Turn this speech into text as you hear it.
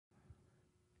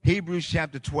Hebrews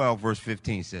chapter 12, verse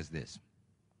 15 says this.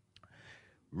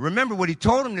 Remember, what he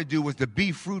told him to do was to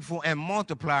be fruitful and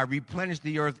multiply, replenish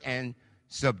the earth and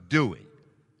subdue it.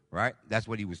 Right? That's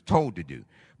what he was told to do.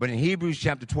 But in Hebrews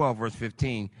chapter 12, verse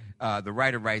 15, the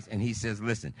writer writes, and he says,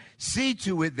 listen, see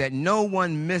to it that no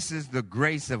one misses the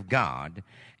grace of God,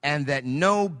 and that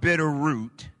no bitter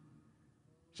root,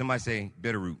 somebody say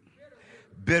bitter root,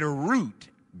 bitter root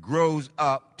grows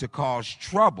up to cause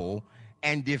trouble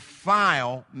and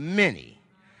defile many.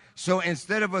 So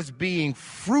instead of us being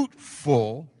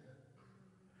fruitful,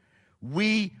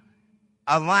 we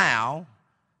allow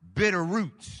bitter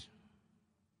roots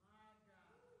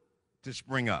to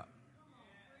spring up.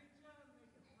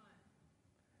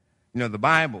 You know, the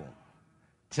Bible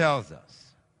tells us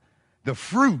the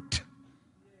fruit,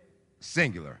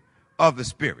 singular, of the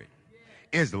Spirit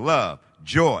is love,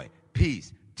 joy,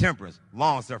 peace, temperance,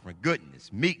 long-suffering,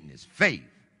 goodness, meekness, faith.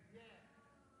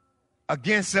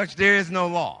 Against such there is no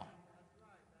law.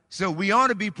 So we ought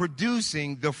to be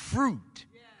producing the fruit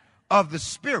of the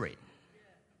Spirit.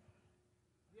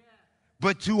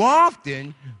 But too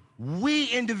often, we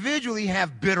individually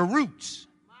have bitter roots.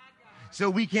 So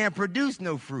we can't produce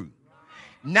no fruit.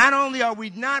 Not only are we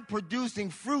not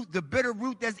producing fruit, the bitter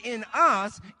root that's in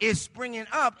us is springing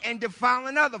up and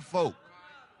defiling other folk.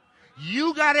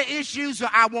 You got an issue, so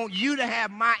I want you to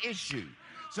have my issue.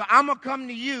 So I'm going to come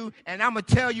to you, and I'm going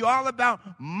to tell you all about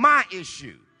my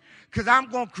issue. Because I'm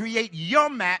going to create your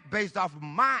map based off of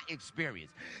my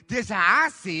experience. This is how I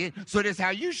see it, so this is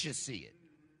how you should see it.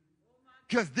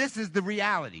 Because this is the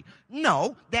reality.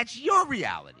 No, that's your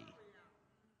reality.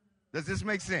 Does this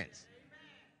make sense?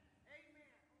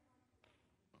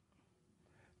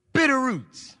 Bitter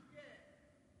roots.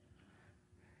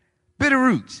 Bitter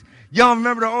roots. Y'all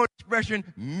remember the old expression,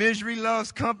 misery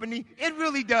loves company? It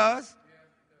really does.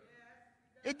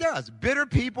 It does. Bitter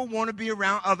people want to be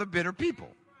around other bitter people.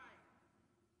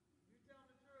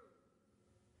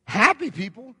 Happy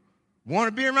people want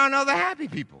to be around other happy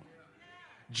people.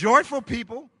 Joyful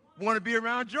people want to be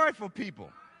around joyful people.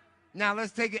 Now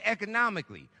let's take it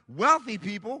economically. Wealthy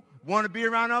people want to be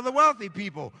around other wealthy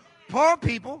people. Poor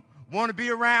people want to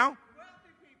be around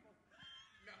wealthy people.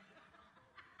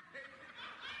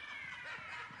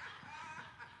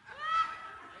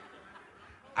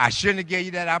 I shouldn't have gave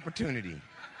you that opportunity.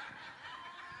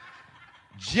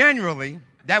 Generally,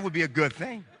 that would be a good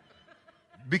thing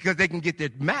because they can get their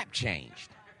map changed.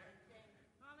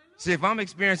 See, if I'm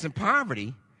experiencing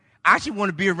poverty, I should want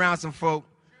to be around some folk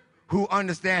who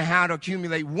understand how to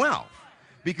accumulate wealth.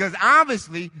 Because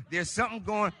obviously there's something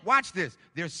going, watch this,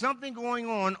 there's something going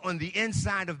on the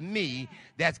inside of me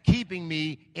that's keeping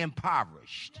me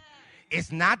impoverished.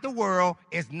 It's not the world,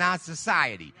 it's not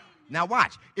society. Now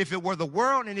watch, if it were the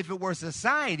world and if it were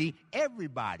society,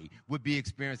 everybody would be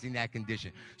experiencing that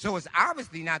condition. So it's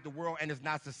obviously not the world and it's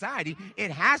not society.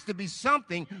 It has to be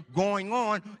something going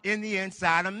on in the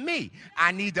inside of me.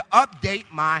 I need to update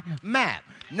my map.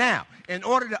 Now, in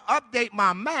order to update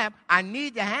my map, I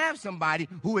need to have somebody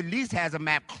who at least has a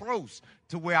map close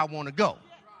to where I want to go.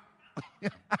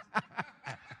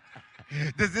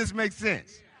 Does this make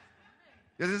sense?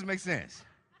 Does this make sense?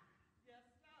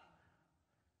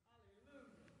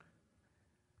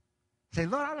 Say,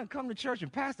 Lord, I done come to church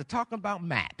and pastor talking about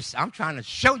maps. I'm trying to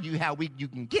show you how you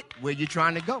can get where you're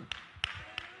trying to go.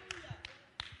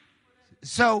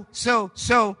 So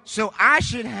I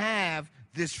should have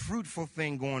this fruitful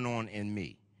thing going on in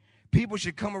me. People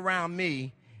should come around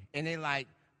me and they're like,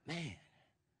 man,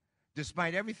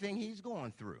 despite everything he's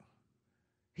going through,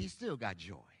 he's still got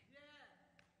joy.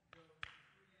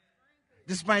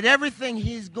 Despite everything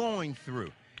he's going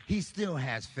through, he still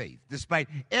has faith, despite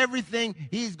everything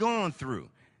he's going through.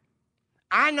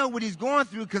 I know what he's going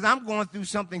through because I'm going through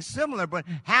something similar, but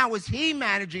how is he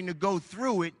managing to go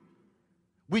through it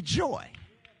with joy?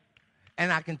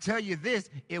 And I can tell you this,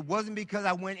 it wasn't because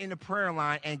I went in the prayer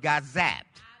line and got zapped.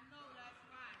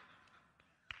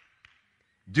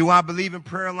 Do I believe in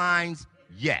prayer lines?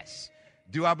 Yes.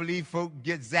 Do I believe folk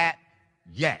get zapped?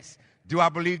 Yes. Do I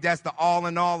believe that's the all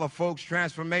in all of folks'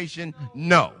 transformation?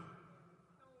 No.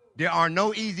 There are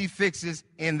no easy fixes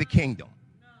in the kingdom.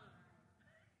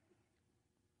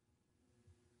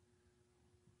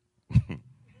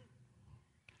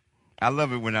 I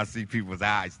love it when I see people's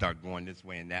eyes start going this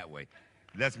way and that way.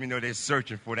 It lets me know they're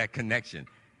searching for that connection.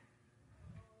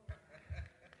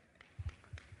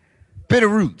 Bitter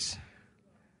roots.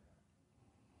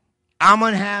 I'm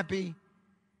unhappy.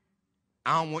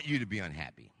 I don't want you to be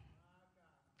unhappy.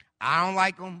 I don't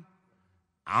like them.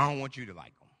 I don't want you to like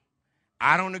them.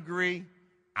 I don't agree.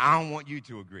 I don't want you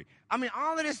to agree. I mean,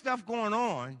 all of this stuff going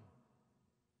on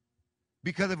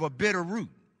because of a bitter root.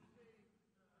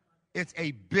 It's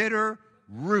a bitter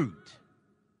root.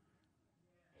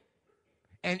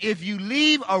 And if you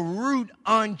leave a root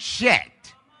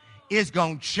unchecked, it's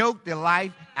going to choke the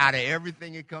life out of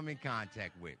everything it come in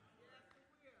contact with.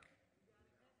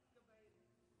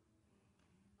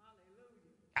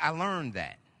 I learned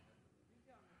that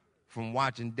from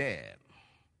watching Dad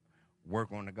work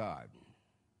on the garden.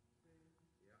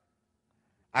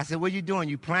 I said, what are you doing?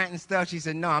 You planting stuff? She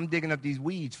said, no, I'm digging up these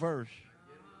weeds first.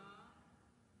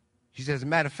 She says, as a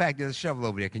matter of fact, there's a shovel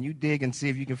over there. Can you dig and see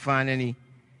if you can find any,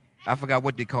 I forgot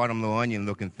what they call them, little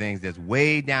onion-looking things that's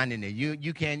way down in there. You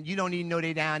don't even know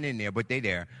they're down in there, but they're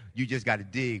there. You just got to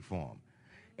dig for them.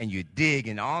 And you dig,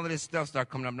 and all of this stuff start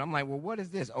coming up. And I'm like, well, what is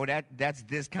this? Oh, that's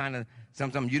this kind of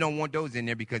something. You don't want those in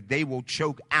there because they will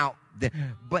choke out.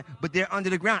 But they're under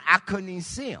the ground. I couldn't even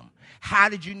see them. How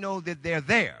did you know that they're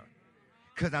there?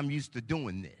 Because I'm used to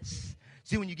doing this.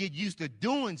 See, when you get used to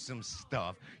doing some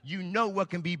stuff, you know what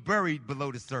can be buried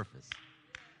below the surface.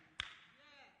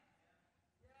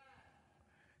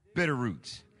 Bitter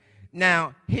roots.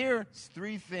 Now, here's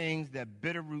 3 things that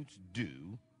bitter roots do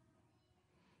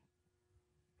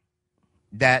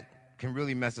that can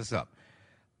really mess us up.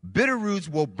 Bitter roots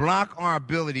will block our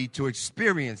ability to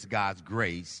experience God's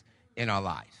grace in our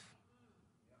life.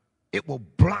 It will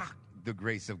block the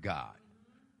grace of God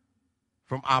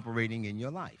from operating in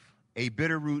your life. A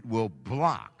bitter root will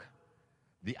block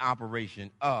the operation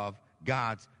of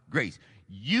God's grace.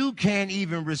 You can't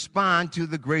even respond to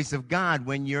the grace of God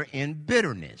when you're in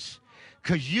bitterness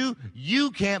because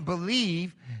you can't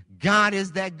believe God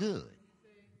is that good.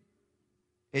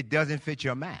 It doesn't fit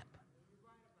your map.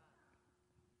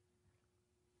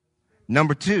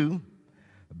 Number 2,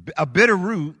 a bitter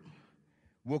root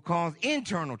will cause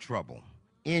internal trouble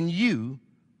in you,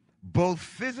 both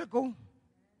physical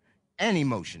and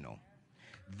emotional.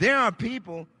 There are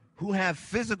people who have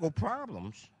physical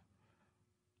problems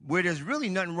where there's really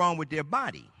nothing wrong with their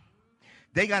body.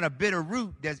 They got a bitter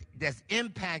root that's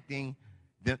impacting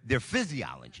their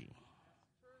physiology.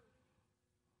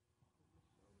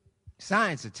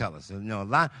 Science will tell us,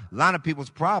 a lot of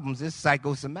people's problems is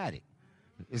psychosomatic.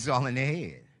 It's all in their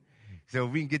head. So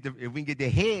if we can get their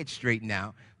head straightened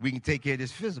out, we can take care of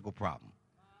this physical problem.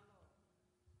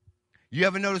 You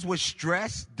ever notice what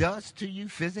stress does to you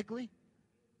physically?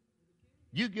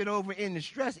 You get over in the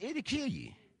stress, it'll kill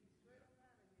you.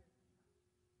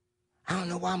 I don't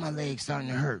know why my leg's starting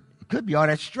to hurt. It could be all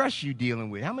that stress you're dealing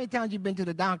with. How many times you been to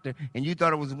the doctor and you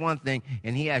thought it was one thing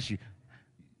and he asked you,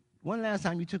 when last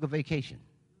time you took a vacation?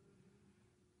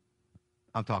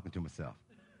 I'm talking to myself.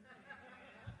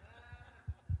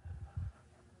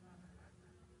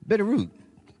 Bitter root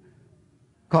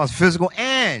cause physical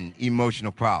and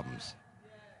emotional problems.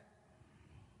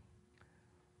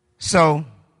 So,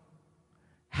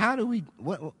 what do we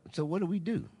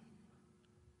do?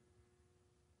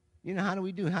 How do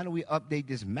we do? How do we update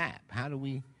this map? How do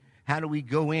we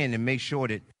go in and make sure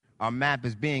that our map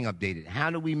is being updated? How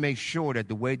do we make sure that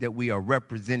the way that we are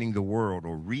representing the world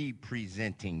or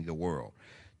representing the world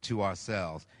to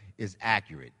ourselves is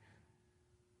accurate?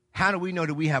 How do we know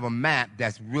that we have a map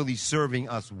that's really serving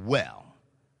us well?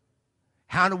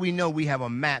 How do we know we have a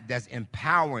map that's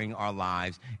empowering our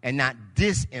lives and not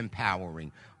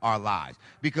disempowering our lives?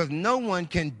 Because no one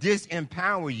can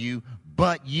disempower you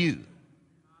but you.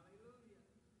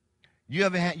 You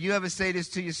ever say this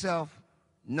to yourself?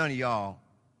 None of y'all,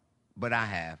 but I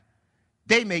have.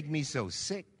 They make me so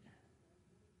sick.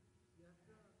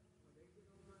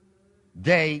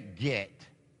 They get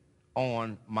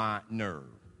on my nerve.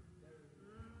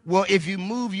 Well, if you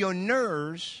move your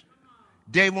nerves,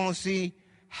 they won't see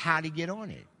how to get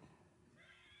on it.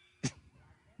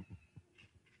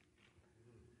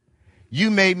 You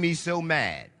made me so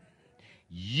mad.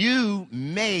 You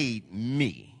made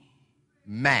me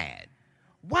mad.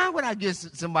 Why would I give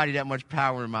somebody that much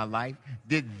power in my life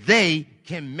that they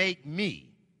can make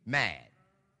me mad?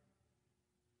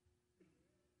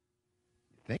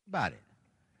 Think about it.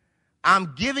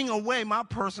 I'm giving away my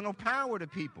personal power to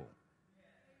people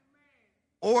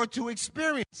or to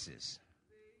experiences.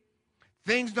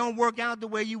 Things don't work out the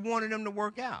way you wanted them to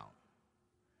work out.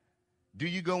 Do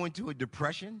you go into a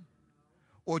depression?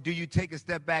 Or do you take a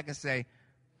step back and say,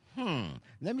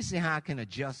 let me see how I can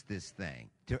adjust this thing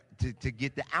to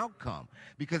get the outcome?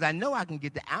 Because I know I can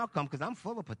get the outcome because I'm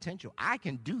full of potential. I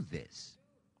can do this.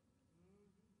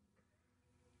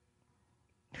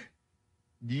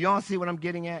 Do y'all see what I'm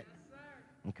getting at?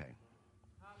 Okay.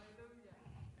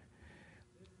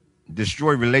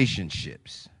 Destroy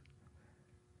relationships.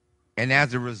 And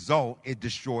as a result, it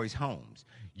destroys homes.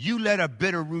 You let a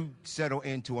bitter root settle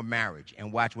into a marriage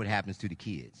and watch what happens to the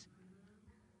kids.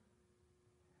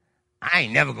 I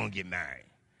ain't never going to get married.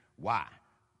 Why?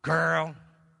 Girl,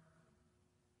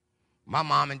 my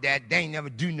mom and dad, they ain't never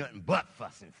do nothing but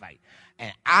fuss and fight.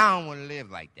 And I don't want to live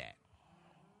like that.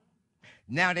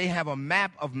 Now they have a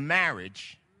map of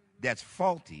marriage that's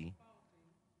faulty.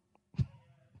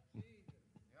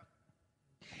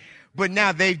 But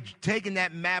now they've taken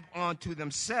that map onto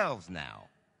themselves now.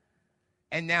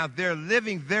 And now they're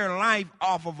living their life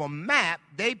off of a map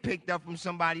they picked up from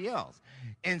somebody else.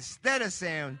 Instead of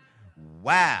saying,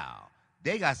 wow,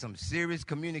 they got some serious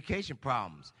communication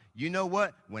problems. You know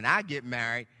what? When I get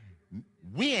married,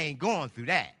 we ain't going through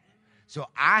that. So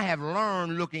I have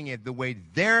learned, looking at the way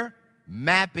they're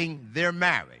mapping their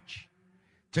marriage,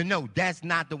 to know that's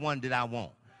not the one that I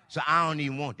want. So I don't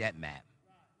even want that map.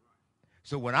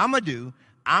 So what I'm going to do,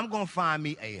 I'm going to find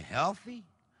me a healthy,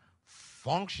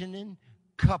 functioning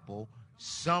couple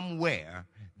somewhere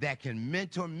that can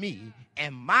mentor me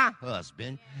and my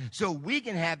husband, so we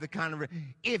can have the kind of...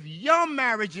 If your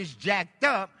marriage is jacked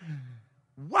up,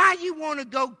 why you want to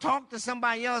go talk to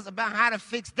somebody else about how to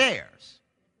fix theirs?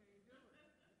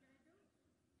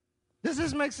 Does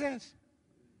this make sense?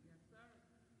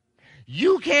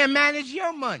 You can't manage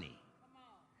your money.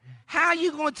 How are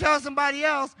you going to tell somebody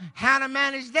else how to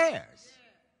manage theirs?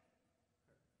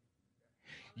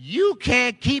 You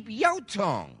can't keep your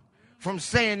tongue from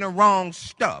saying the wrong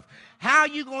stuff. How are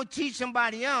you going to teach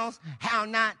somebody else how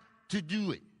not to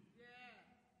do it?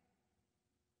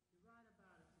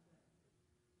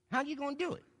 How are you going to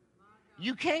do it?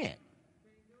 You can't.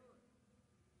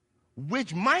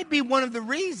 Which might be one of the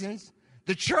reasons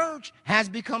the church has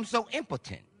become so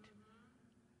impotent.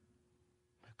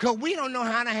 Because we don't know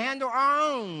how to handle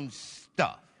our own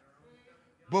stuff.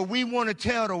 But we want to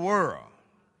tell the world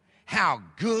how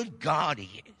good God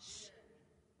is.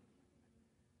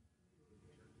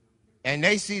 And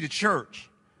they see the church.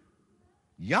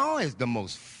 Y'all is the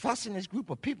most fussingest group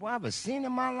of people I've ever seen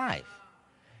in my life.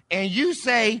 And you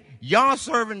say y'all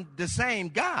serving the same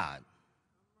God.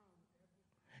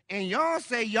 And y'all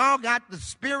say y'all got the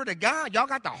Spirit of God. Y'all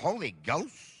got the Holy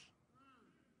Ghost.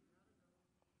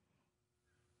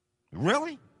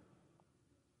 Really?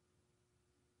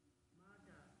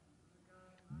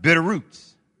 Bitter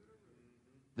roots.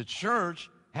 The church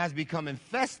has become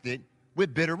infested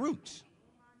with bitter roots.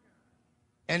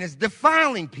 And it's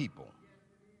defiling people.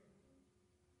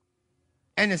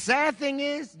 And the sad thing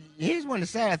is, here's one of the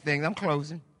sad things. I'm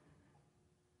closing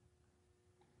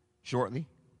shortly.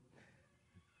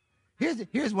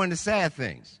 Here's one of the sad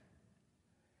things.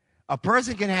 A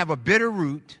person can have a bitter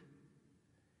root,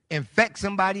 infect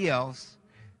somebody else,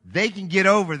 they can get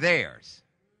over theirs.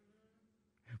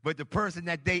 But the person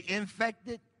that they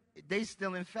infected, they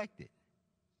still infected.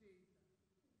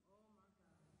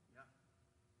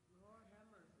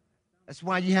 That's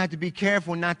why you have to be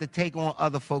careful not to take on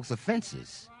other folks'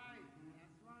 offenses.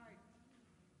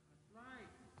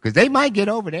 Because they might get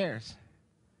over theirs.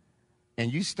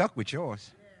 And you stuck with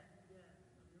yours.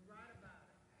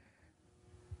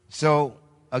 So,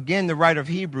 again, the writer of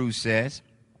Hebrews says,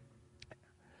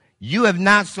 you have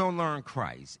not so learned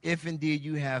Christ, if indeed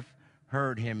you have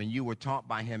heard him and you were taught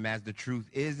by him as the truth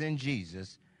is in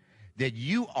Jesus, that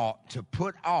you ought to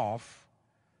put off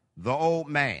the old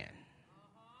man.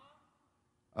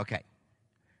 Okay.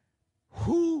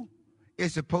 Who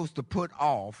is supposed to put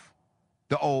off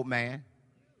the old man?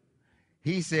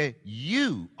 He said,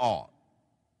 you ought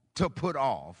to put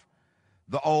off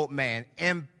the old man,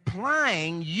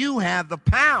 implying you have the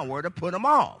power to put him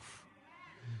off.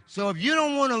 So if you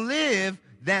don't want to live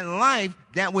that life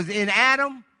that was in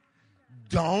Adam,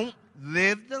 don't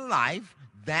live the life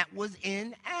that was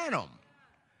in Adam.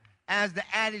 As the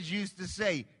adage used to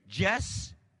say,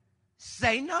 just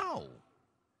say no.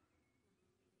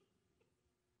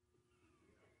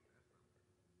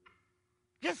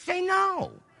 Just say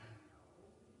no.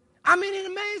 I mean, it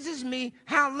amazes me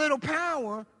how little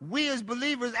power we as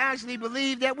believers actually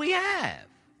believe that we have.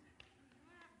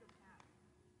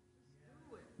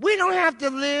 We don't have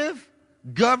to live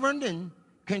governed and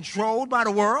controlled by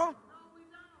the world.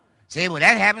 Say, well,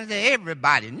 that happens to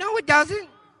everybody. No, it doesn't.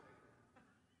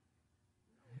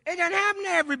 It doesn't happen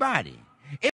to everybody.